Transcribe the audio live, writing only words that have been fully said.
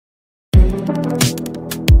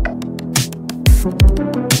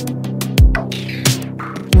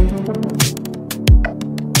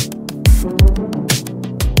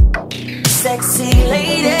sexy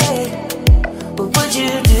lady, what would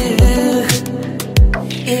you do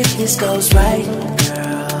if this goes right,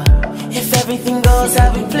 girl? If everything goes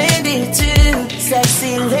how we planned it to,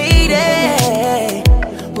 sexy lady,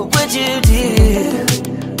 what would you do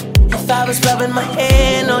if I was rubbing my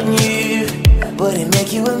hand on you? Would it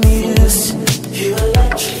make you amused? You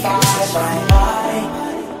electrify my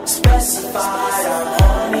mind, specified I'm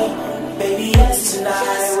honey. Baby, yes,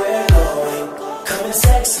 tonight we're going. Come and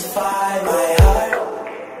sexify my heart.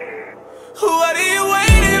 What are you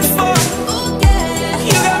waiting for?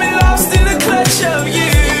 You got me lost in the clutch of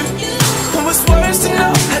you. And what's worse to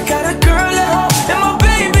know, I got a girl at home, and my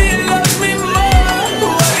baby loves me more.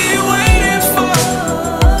 What are you waiting for?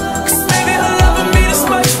 Cause baby, her loving me this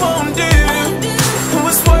much won't do. And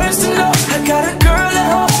what's worse to know, I got a girl at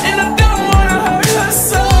home, and I don't wanna hurt her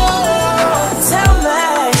so. Tell me,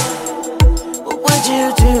 what would you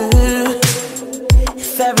do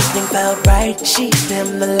if everything felt right? She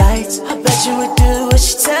dim the lights, I bet you would do what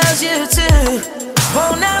she tells you to.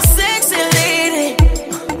 Oh, now sexy lady,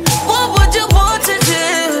 what would you want to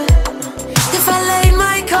do if I laid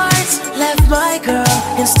my cards, left my girl,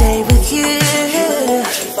 and stayed with you?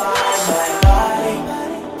 Specify my body,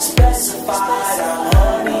 specified I'm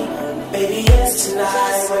honey. Baby, yes,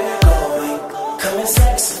 tonight we're going. Come and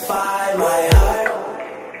sexify my heart.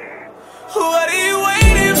 What are you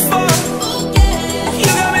waiting for? You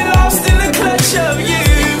got me lost in the clutch of you.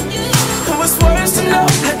 And what's worse to know,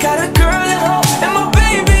 I got a girl at home, and my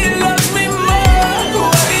baby loves me more.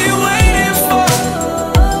 What are you waiting for?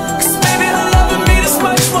 Cause baby, her loving me this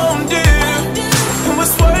much won't do. And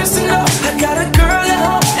what's worse to know, I got a girl at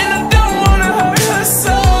home, and I don't wanna hurt her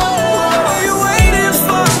so. What are you waiting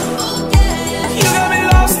for? You got me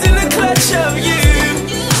lost in the clutch of you.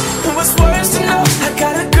 And what's worse to know, I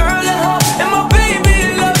got a girl at home, and my baby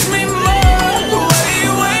loves me more. What are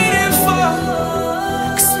you waiting for?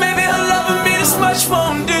 Cause maybe her loving me this much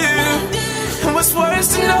won't do. And what's worse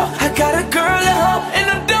to know, I got a girl at home, and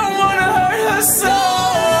I don't wanna hurt her so.